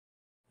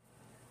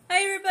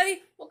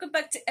everybody, welcome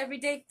back to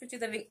Everyday Fruitie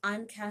Living.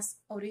 I'm Cass.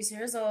 Odie's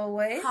here as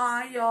always.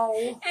 Hi, yo.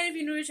 And if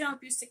you're new to the channel,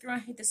 please stick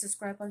around, hit the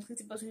subscribe button, click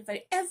the bell to be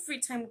notified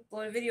every time we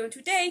upload a video. And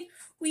today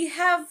we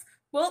have,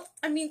 well,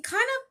 kind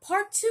of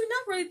part two,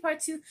 not really part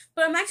two,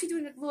 but I'm actually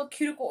doing a little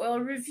cuticle oil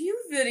review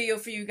video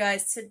for you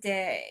guys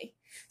today.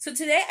 So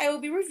today I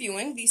will be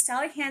reviewing the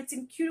Sally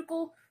Hansen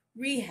Cuticle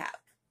Rehab.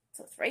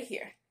 So it's right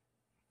here.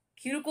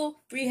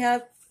 Cuticle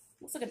Rehab.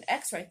 Looks like an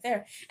X right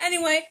there.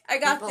 Anyway, I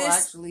got People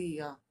this.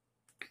 actually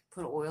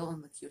put oil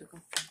in the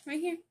cuticle. Right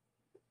here.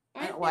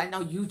 I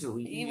know you do.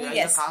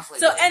 Yes.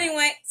 So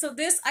anyway, so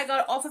this I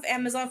got off of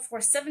Amazon for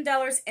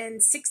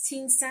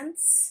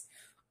 $7.16.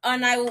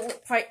 And I will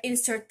probably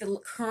insert the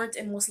current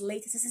and most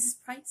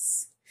latest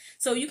price.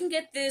 So you can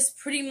get this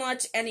pretty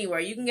much anywhere.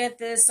 You can get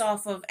this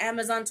off of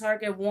Amazon,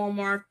 Target,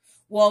 Walmart,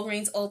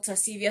 Walgreens, Ulta,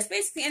 CVS.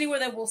 Basically anywhere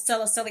that will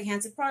sell a Sally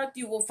Hansen product,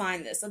 you will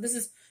find this. So this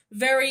is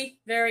very,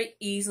 very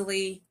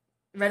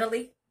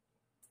readily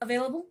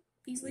available.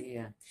 Easily.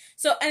 Yeah.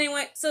 So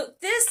anyway, so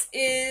this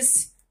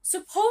is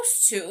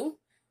supposed to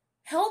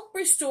help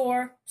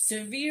restore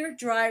severe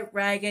dry,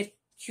 ragged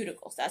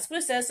cuticles. That's what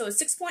it says. So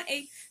it's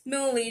 6.8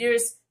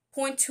 milliliters,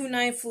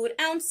 0.29 fluid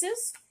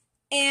ounces.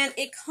 And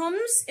it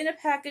comes in a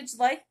package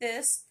like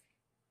this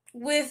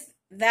with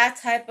that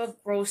type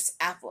of gross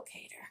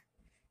applicator.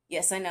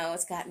 Yes, I know,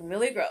 it's gotten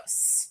really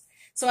gross.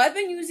 So I've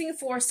been using it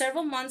for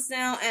several months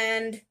now,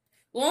 and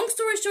long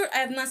story short, I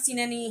have not seen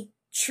any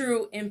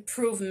true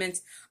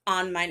improvement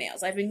on my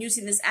nails. I've been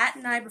using this at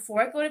night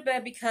before I go to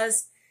bed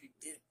because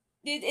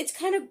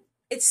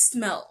it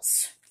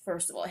smells,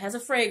 first of all. It has a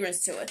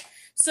fragrance to it.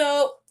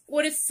 So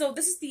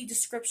this is the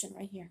description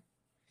right here.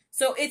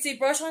 So it's a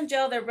brush-on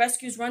gel that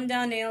rescues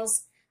rundown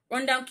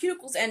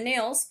cuticles and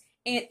nails,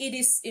 and it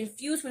is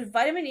infused with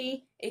vitamin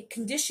E, a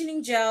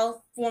conditioning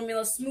gel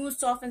formula, smooths,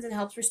 softens, and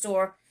helps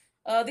restore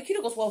the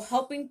cuticles while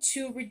helping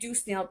to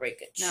reduce nail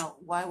breakage. Now,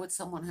 why would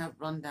someone have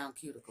rundown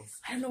cuticles?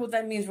 I don't know what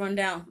that means,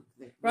 rundown.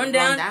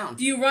 Rundown?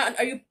 Do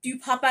you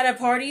pop out at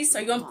parties?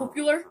 Are you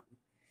unpopular?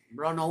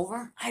 Run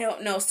over? I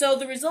don't know. So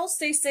the results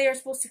they say are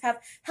supposed to have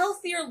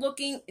healthier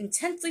looking,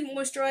 intensely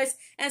moisturized,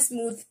 and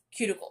smooth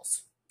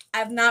cuticles.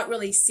 I've not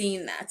really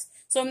seen that.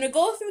 So I'm going to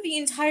go through the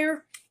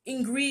entire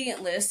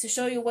ingredient list to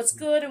show you what's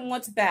good and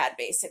what's bad,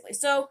 basically.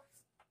 So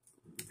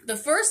the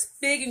first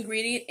big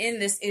ingredient in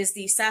this is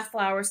the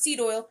safflower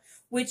seed oil,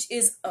 which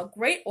is a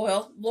great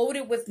oil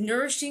loaded with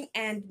nourishing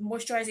and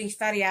moisturizing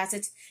fatty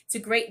acids. It's a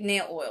great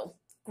nail oil.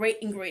 Great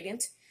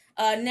ingredient.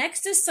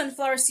 Next is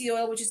sunflower seed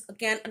oil, which is,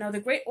 again, another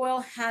great oil.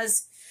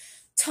 Has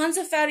tons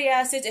of fatty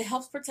acids. It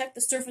helps protect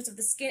the surface of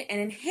the skin and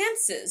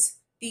enhances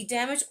the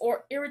damaged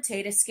or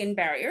irritated skin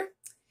barrier.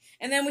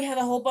 And then we have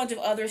a whole bunch of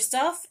other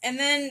stuff. And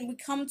then we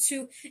come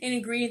to an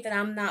ingredient that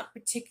I'm not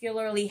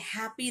particularly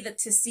happy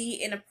to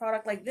see in a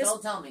product like this.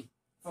 Don't tell me.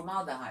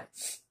 Formaldehyde.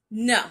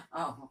 No.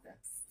 Oh, okay.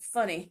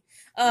 Funny.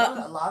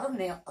 A lot of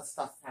nail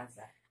stuff has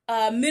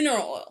that.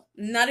 Mineral oil.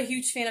 Not a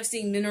huge fan of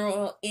seeing mineral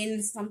oil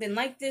in something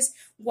like this.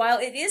 While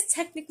it is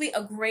technically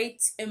a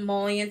great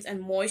emollient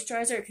and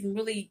moisturizer, it can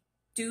really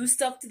do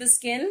stuff to the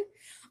skin.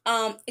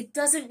 It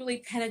doesn't really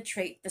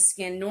penetrate the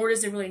skin, nor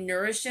does it really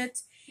nourish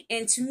it.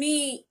 And to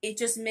me, it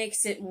just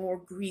makes it more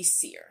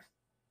greasier.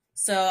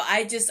 So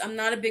I'm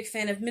not a big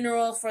fan of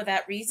mineral oil for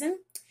that reason.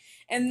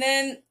 And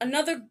then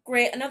another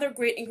great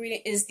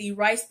ingredient is the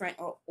rice bran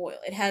oil.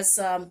 It has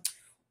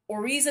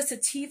Oryza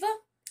sativa,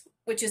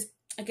 which is,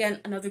 again,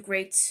 another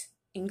great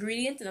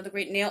ingredient, another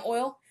great nail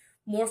oil,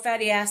 more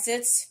fatty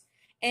acids,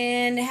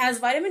 and it has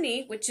vitamin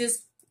E, which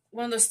is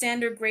one of the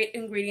standard great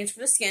ingredients for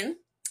the skin.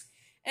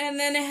 And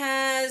then it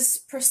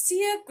has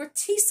Persea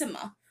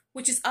gratissima,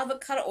 which is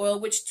avocado oil,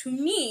 which to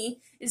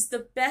me is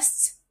the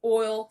best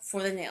oil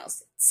for the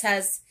nails. It's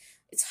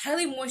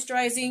highly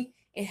moisturizing.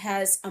 It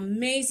has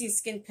amazing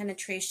skin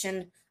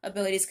penetration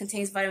abilities.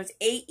 Contains vitamins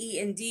A, E,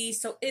 and D.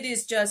 So it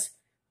is just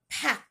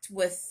packed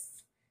with.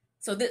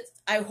 So this,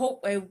 I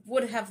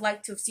would have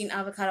liked to have seen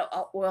avocado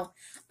oil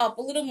up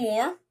a little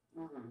more.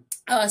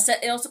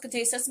 It also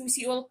contains sesame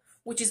seed oil,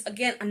 which is,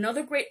 again,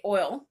 another great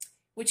oil,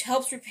 which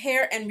helps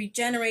repair and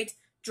regenerate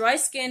dry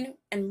skin,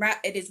 and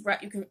it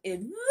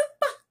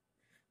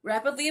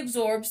rapidly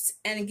absorbs,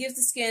 and it gives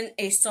the skin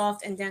a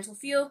soft and gentle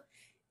feel.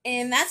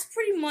 And that's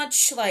pretty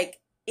much like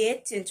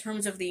it in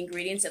terms of the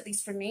ingredients, at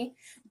least for me.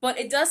 But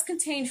it does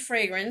contain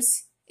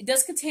fragrance. It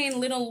does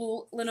contain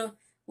linalool,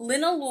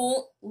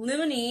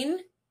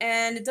 limonene,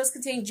 and it does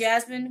contain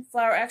jasmine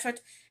flower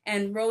extract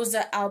and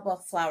rosa alba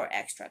flower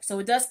extract. So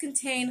it does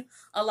contain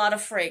a lot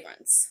of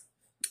fragrance.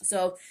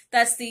 So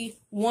that's the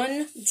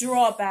one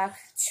drawback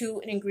to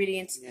an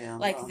ingredient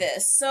like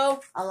this.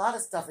 So a lot of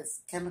stuff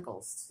is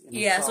chemicals.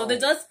 So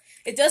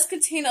it does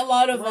contain a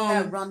lot of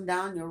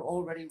rundown. You're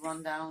already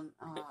rundown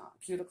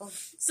cuticle.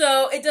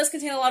 So it does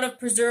contain a lot of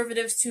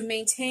preservatives to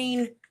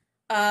maintain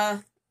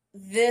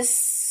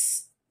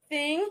this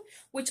thing,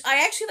 which I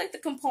actually like the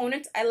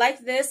components. I like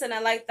this and I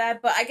like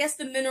that, but I guess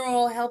the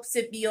mineral helps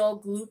it be all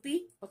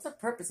gloopy. What's the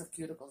purpose of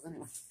cuticles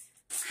anyway?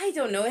 I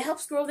don't know. It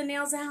helps grow the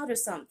nails out or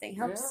something.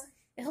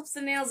 It helps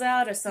the nails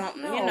out or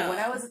something. No, you know. when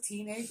I was a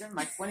teenager in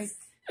my 20s,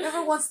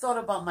 Never once thought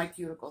about my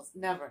cuticles.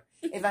 Never.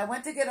 If I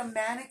went to get a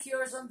manicure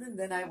or something,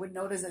 then I would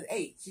notice that,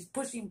 hey, she's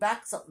pushing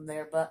back something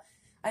there. But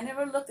I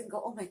never looked and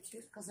go, oh, my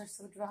cuticles are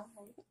so dry.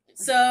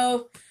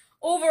 So,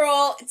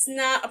 overall, it's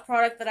not a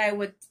product that I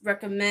would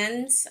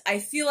recommend. I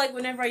feel like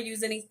whenever I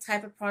use any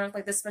type of product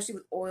like this, especially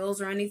with oils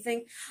or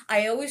anything,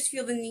 I always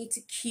feel the need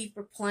to keep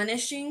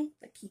replenishing.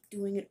 Like, keep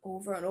doing it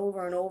over and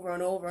over and over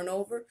and over and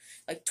over.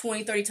 Like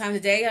 20, 30 times a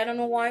day. I don't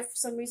know why. For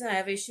some reason, I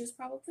have issues,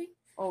 probably.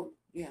 Oh,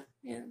 yeah.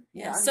 Yeah.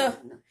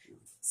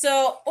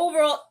 So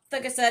overall,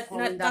 like I said,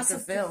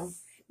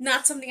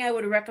 not something I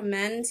would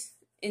recommend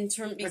in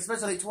terms,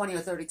 especially 20 or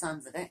 30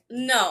 times a day.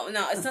 No,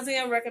 it's something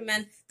I would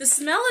recommend. The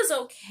smell is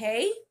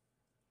okay,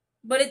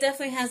 but it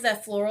definitely has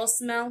that floral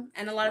smell,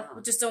 and a lot of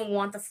people just don't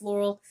want the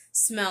floral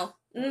smell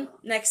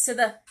next to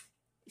the,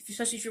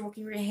 especially if you're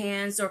working with your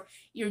hands or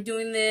you're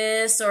doing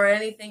this or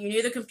anything. You're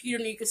near the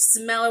computer and you can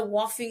smell it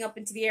wafting up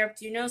into the air up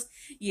to your nose.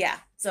 Yeah,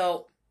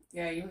 so.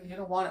 Yeah, you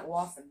don't want it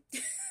wafting.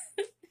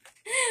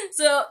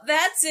 So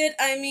that's it.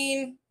 I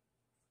mean,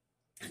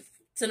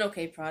 it's an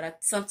okay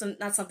product.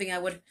 Not something I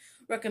would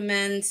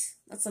recommend.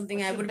 Not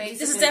something I would.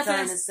 This is definitely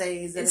trying to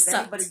say is that if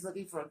anybody's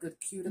looking for a good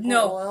cuticle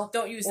oil,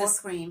 don't use or this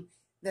cream,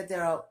 that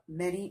there are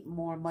many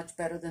more much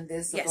better than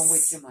this. So don't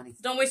waste your money.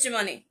 Don't waste your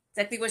money.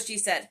 Exactly what she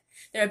said.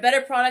 There are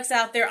better products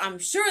out there. I'm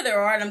sure there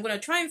are, and I'm going to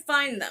try and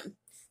find them.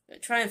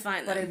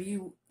 But if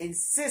you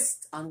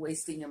insist on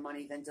wasting your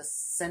money, then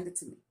just send it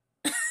to me.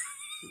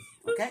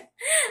 Okay?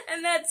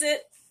 And that's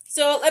it.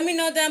 So let me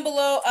know down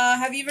below,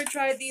 have you ever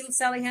tried the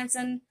Sally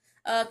Hansen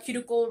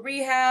Cuticle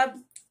Rehab?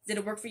 Did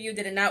it work for you?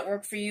 Did it not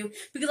work for you?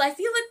 Because I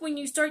feel like when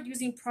you start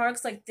using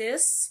products like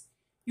this,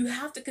 you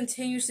have to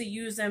continuously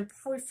use them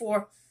probably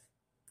for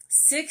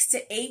 6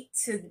 to 8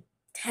 to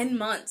 10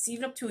 months,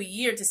 even up to a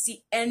year, to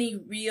see any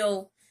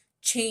real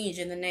change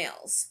in the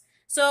nails.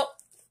 So,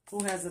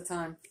 who has the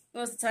time? Who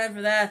has the time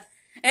for that?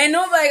 Ain't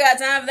nobody got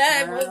time for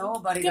that.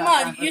 Nobody come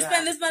got on, you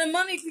spend this amount of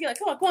money, you be like,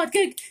 come on,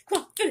 finish,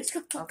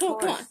 come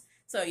on.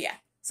 So yeah.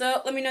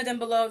 So let me know down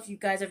below if you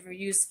guys ever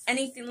use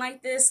anything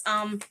like this.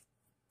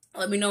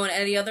 Let me know on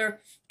any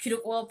other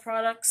cuticle oil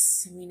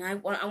products. I mean, I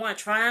want to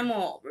try them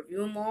all, review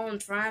them all,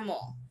 and try them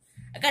all.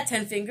 I got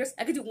 10 fingers.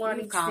 I could do one on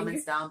each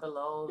comments down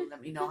below.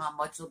 Let me know how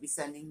much you'll be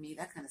sending me.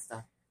 That kind of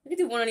stuff. I could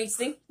do one on each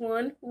thing.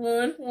 One.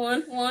 Send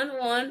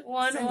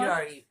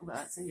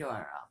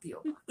your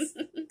P.O. box.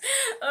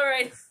 All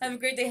right. Have a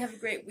great day. Have a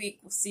great week.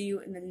 We'll see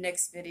you in the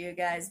next video,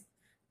 guys.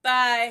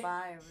 Bye.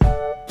 Bye.